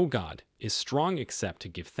who, O God, is strong except to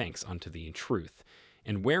give thanks unto thee in truth?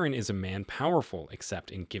 And wherein is a man powerful except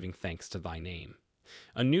in giving thanks to thy name?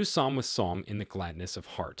 A new psalm with psalm in the gladness of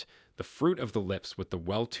heart, the fruit of the lips with the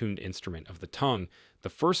well-tuned instrument of the tongue, the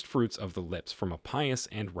first fruits of the lips from a pious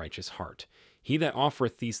and righteous heart. He that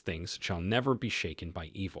offereth these things shall never be shaken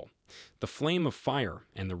by evil. The flame of fire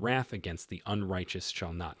and the wrath against the unrighteous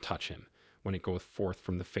shall not touch him, when it goeth forth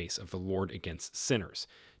from the face of the Lord against sinners,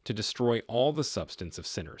 to destroy all the substance of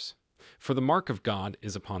sinners. For the mark of God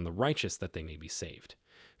is upon the righteous, that they may be saved.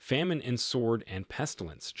 Famine and sword and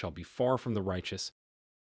pestilence shall be far from the righteous,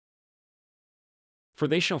 for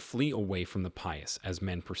they shall flee away from the pious as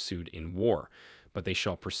men pursued in war, but they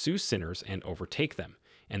shall pursue sinners and overtake them,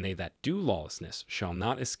 and they that do lawlessness shall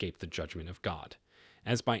not escape the judgment of God.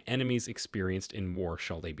 As by enemies experienced in war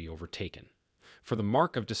shall they be overtaken. For the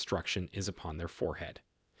mark of destruction is upon their forehead.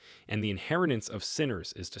 And the inheritance of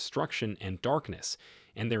sinners is destruction and darkness,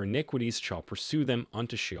 and their iniquities shall pursue them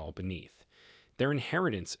unto Sheol beneath. Their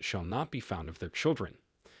inheritance shall not be found of their children,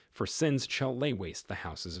 for sins shall lay waste the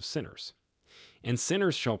houses of sinners. And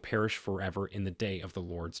sinners shall perish forever in the day of the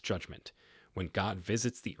Lord's judgment, when God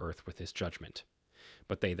visits the earth with his judgment.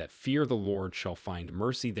 But they that fear the Lord shall find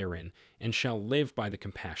mercy therein, and shall live by the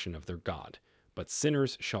compassion of their God. But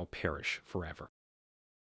sinners shall perish forever.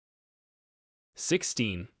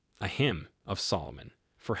 16. A hymn of Solomon,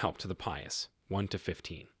 for help to the pious.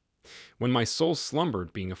 1-15. When my soul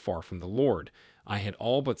slumbered, being afar from the Lord, I had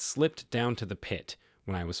all but slipped down to the pit,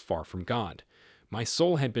 when I was far from God. My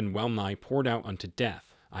soul had been well nigh poured out unto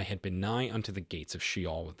death. I had been nigh unto the gates of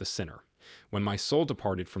Sheol with the sinner. When my soul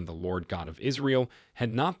departed from the Lord God of Israel,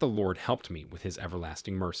 had not the Lord helped me with his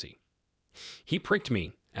everlasting mercy? He pricked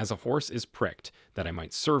me, as a horse is pricked, that I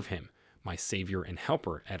might serve him. My Savior and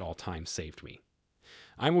Helper at all times saved me.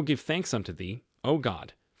 I will give thanks unto thee, O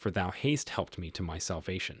God, for thou hast helped me to my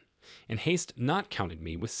salvation, and hast not counted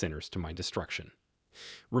me with sinners to my destruction.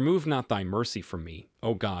 Remove not thy mercy from me,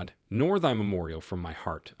 O God, nor thy memorial from my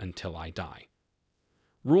heart, until I die.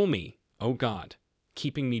 Rule me, O God,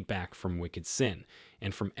 keeping me back from wicked sin,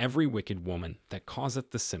 and from every wicked woman that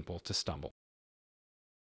causeth the simple to stumble.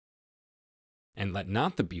 And let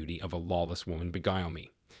not the beauty of a lawless woman beguile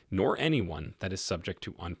me, nor any one that is subject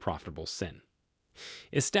to unprofitable sin.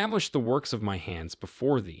 Establish the works of my hands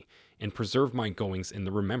before thee, and preserve my goings in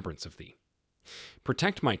the remembrance of thee.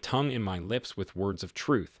 Protect my tongue and my lips with words of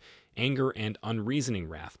truth. Anger and unreasoning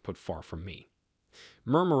wrath put far from me.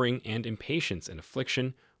 Murmuring and impatience and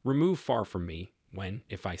affliction remove far from me, when,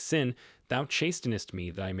 if I sin, thou chastenest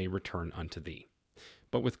me that I may return unto thee.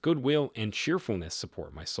 But with good will and cheerfulness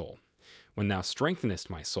support my soul. When thou strengthenest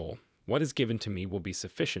my soul, what is given to me will be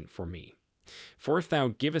sufficient for me. For if thou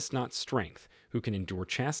givest not strength, who can endure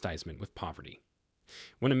chastisement with poverty?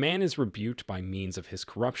 When a man is rebuked by means of his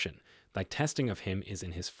corruption, thy testing of him is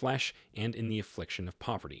in his flesh and in the affliction of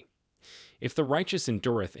poverty. If the righteous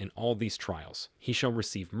endureth in all these trials, he shall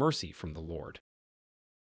receive mercy from the Lord.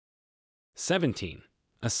 17.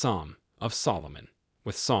 A Psalm of Solomon,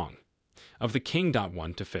 with song, of the king.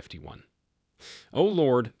 1 to 51. O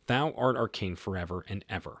Lord, thou art our King forever and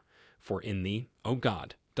ever, for in thee, O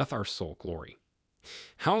God, doth our soul glory.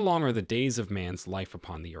 How long are the days of man's life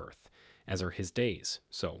upon the earth? As are his days,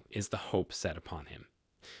 so is the hope set upon him.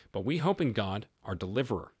 But we hope in God, our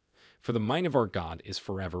deliverer. For the might of our God is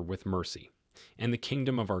forever with mercy, and the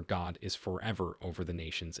kingdom of our God is forever over the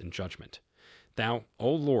nations in judgment. Thou,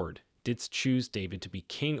 O Lord, didst choose David to be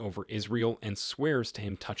king over Israel, and swears to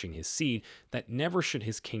him touching his seed, that never should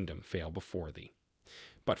his kingdom fail before thee.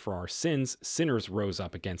 But for our sins, sinners rose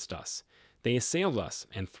up against us. They assailed us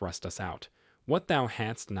and thrust us out. What thou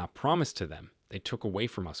hadst not promised to them, they took away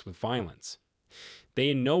from us with violence. They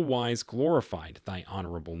in no wise glorified thy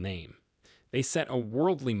honorable name. They set a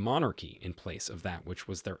worldly monarchy in place of that which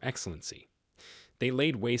was their excellency. They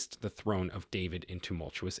laid waste the throne of David in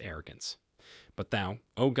tumultuous arrogance. But thou,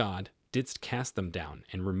 O God, didst cast them down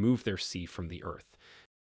and remove their seed from the earth.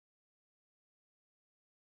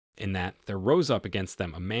 In that there rose up against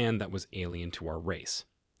them a man that was alien to our race.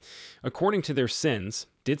 According to their sins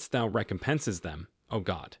didst thou recompenses them, O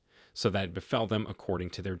God, so that it befell them according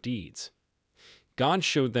to their deeds. God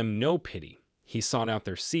showed them no pity. He sought out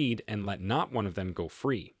their seed, and let not one of them go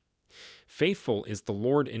free. Faithful is the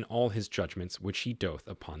Lord in all his judgments which he doth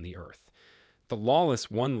upon the earth. The lawless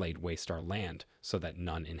one laid waste our land, so that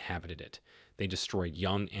none inhabited it. They destroyed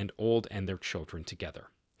young and old and their children together.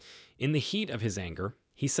 In the heat of his anger,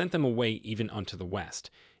 he sent them away even unto the west,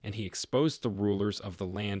 and he exposed the rulers of the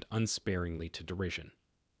land unsparingly to derision.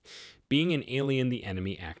 Being an alien, the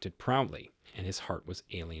enemy acted proudly, and his heart was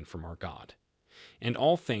alien from our God. And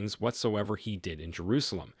all things whatsoever he did in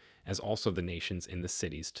Jerusalem, as also the nations in the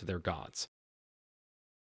cities to their gods.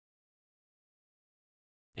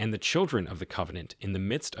 And the children of the covenant in the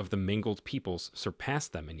midst of the mingled peoples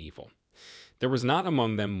surpassed them in evil. There was not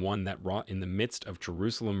among them one that wrought in the midst of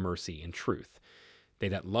Jerusalem mercy and truth. They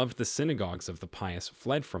that loved the synagogues of the pious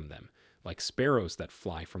fled from them, like sparrows that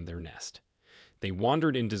fly from their nest. They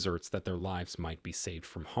wandered in deserts that their lives might be saved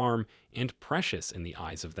from harm, and precious in the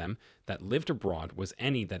eyes of them that lived abroad was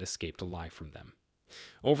any that escaped alive from them.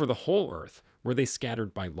 Over the whole earth were they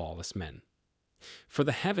scattered by lawless men. For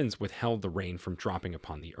the heavens withheld the rain from dropping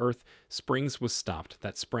upon the earth, springs was stopped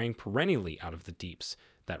that sprang perennially out of the deeps,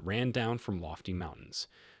 that ran down from lofty mountains.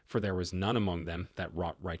 For there was none among them that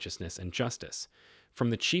wrought righteousness and justice. From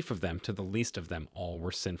the chief of them to the least of them all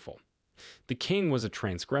were sinful. The king was a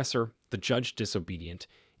transgressor, the judge disobedient,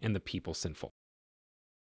 and the people sinful.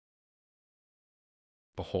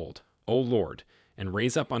 Behold, O Lord, and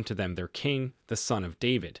raise up unto them their king, the son of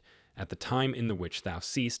David, at the time in the which thou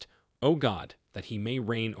seest, O God, that he may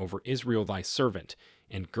reign over Israel thy servant,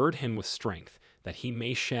 and gird him with strength, that he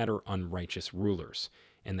may shatter unrighteous rulers,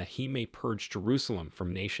 and that he may purge Jerusalem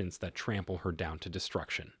from nations that trample her down to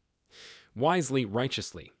destruction. Wisely,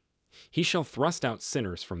 righteously, he shall thrust out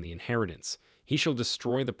sinners from the inheritance. He shall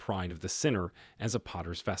destroy the pride of the sinner as a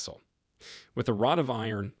potter's vessel. With a rod of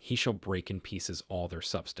iron he shall break in pieces all their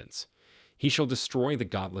substance. He shall destroy the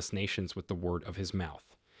godless nations with the word of his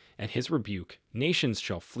mouth. At his rebuke nations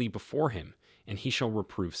shall flee before him, and he shall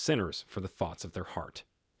reprove sinners for the thoughts of their heart.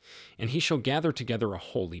 And he shall gather together a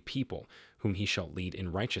holy people, whom he shall lead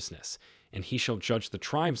in righteousness, and he shall judge the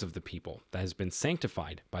tribes of the people that has been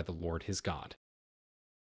sanctified by the Lord his God.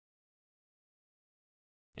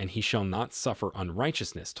 And he shall not suffer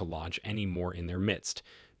unrighteousness to lodge any more in their midst,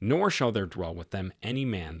 nor shall there dwell with them any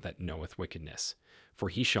man that knoweth wickedness. For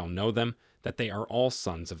he shall know them, that they are all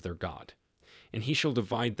sons of their God. And he shall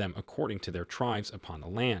divide them according to their tribes upon the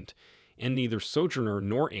land, and neither sojourner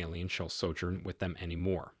nor alien shall sojourn with them any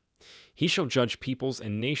more. He shall judge peoples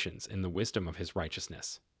and nations in the wisdom of his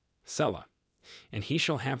righteousness. Selah. And he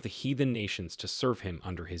shall have the heathen nations to serve him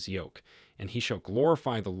under his yoke, and he shall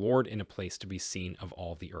glorify the Lord in a place to be seen of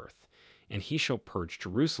all the earth. And he shall purge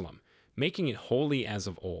Jerusalem, making it holy as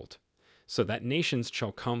of old, so that nations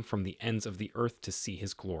shall come from the ends of the earth to see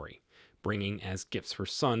his glory, bringing as gifts her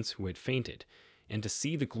sons who had fainted, and to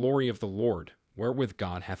see the glory of the Lord, wherewith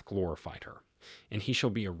God hath glorified her. And he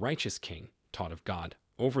shall be a righteous king, taught of God,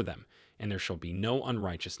 over them, and there shall be no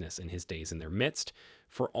unrighteousness in his days in their midst,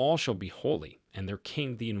 for all shall be holy, and their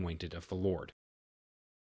king the anointed of the Lord.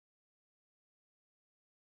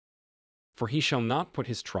 For he shall not put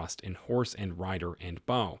his trust in horse and rider and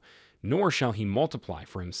bow, nor shall he multiply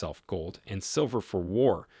for himself gold and silver for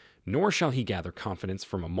war, nor shall he gather confidence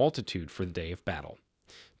from a multitude for the day of battle.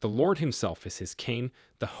 The Lord himself is his king,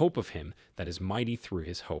 the hope of him that is mighty through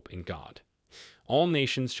his hope in God. All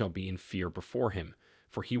nations shall be in fear before him,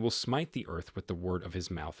 for he will smite the earth with the word of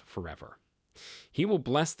his mouth forever. He will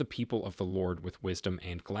bless the people of the Lord with wisdom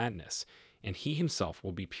and gladness, and he himself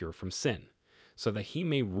will be pure from sin, so that he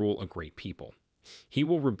may rule a great people. He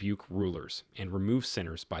will rebuke rulers and remove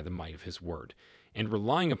sinners by the might of his word, and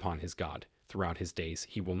relying upon his God throughout his days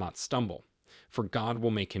he will not stumble. For God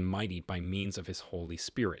will make him mighty by means of his Holy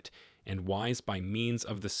Spirit, and wise by means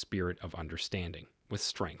of the Spirit of understanding, with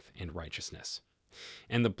strength and righteousness.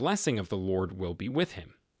 And the blessing of the Lord will be with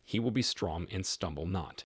him. He will be strong and stumble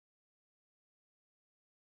not.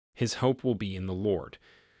 His hope will be in the Lord,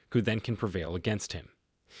 who then can prevail against him.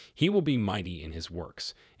 He will be mighty in his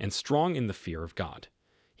works, and strong in the fear of God.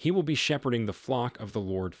 He will be shepherding the flock of the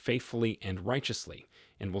Lord faithfully and righteously,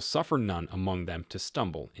 and will suffer none among them to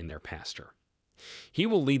stumble in their pasture. He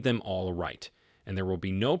will lead them all aright, and there will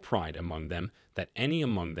be no pride among them, that any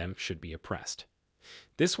among them should be oppressed.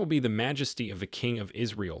 This will be the majesty of the King of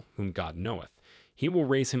Israel, whom God knoweth. He will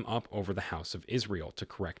raise him up over the house of Israel to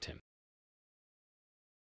correct him.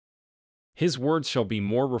 His words shall be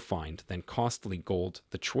more refined than costly gold,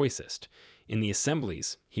 the choicest. In the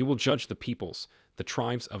assemblies he will judge the peoples, the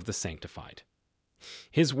tribes of the sanctified.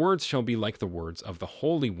 His words shall be like the words of the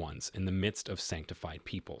holy ones in the midst of sanctified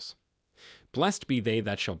peoples. Blessed be they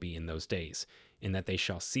that shall be in those days, in that they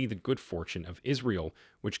shall see the good fortune of Israel,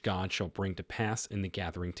 which God shall bring to pass in the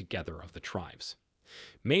gathering together of the tribes.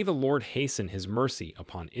 May the Lord hasten his mercy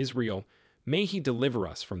upon Israel. May he deliver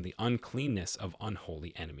us from the uncleanness of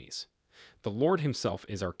unholy enemies. The Lord himself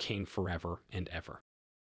is our King forever and ever.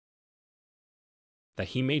 That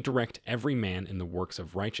he may direct every man in the works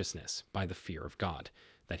of righteousness by the fear of God,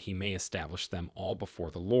 that he may establish them all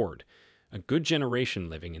before the Lord, a good generation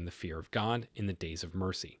living in the fear of God in the days of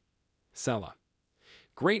mercy. Selah.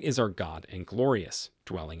 Great is our God and glorious,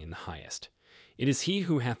 dwelling in the highest. It is he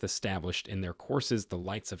who hath established in their courses the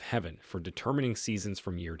lights of heaven for determining seasons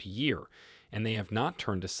from year to year, and they have not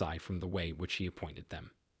turned aside from the way which he appointed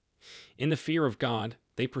them. In the fear of God,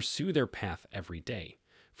 they pursue their path every day,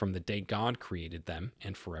 from the day God created them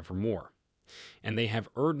and forevermore. And they have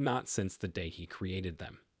erred not since the day he created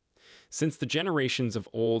them. Since the generations of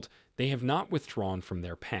old, they have not withdrawn from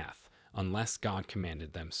their path, unless God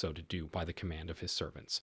commanded them so to do by the command of his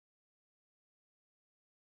servants.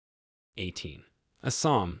 18. A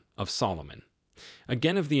Psalm of Solomon.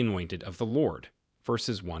 Again of the anointed of the Lord,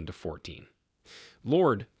 verses 1 to 14.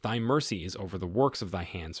 Lord, thy mercy is over the works of thy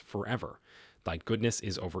hands forever. Thy goodness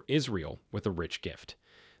is over Israel with a rich gift.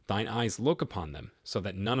 Thine eyes look upon them, so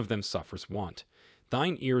that none of them suffers want.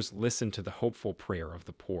 Thine ears listen to the hopeful prayer of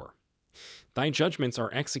the poor. Thy judgments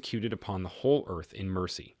are executed upon the whole earth in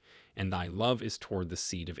mercy, and thy love is toward the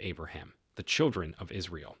seed of Abraham, the children of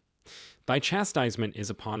Israel. Thy chastisement is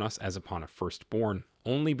upon us as upon a firstborn,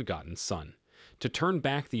 only begotten son, to turn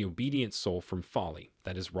back the obedient soul from folly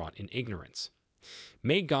that is wrought in ignorance.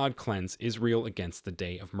 May God cleanse Israel against the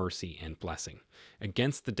day of mercy and blessing,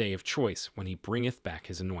 against the day of choice when he bringeth back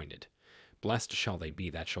his anointed. Blessed shall they be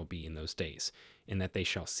that shall be in those days, in that they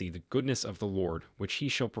shall see the goodness of the Lord, which he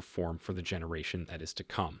shall perform for the generation that is to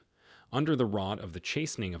come, under the rod of the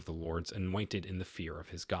chastening of the Lord's anointed in the fear of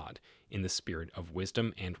his God, in the spirit of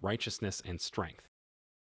wisdom and righteousness and strength,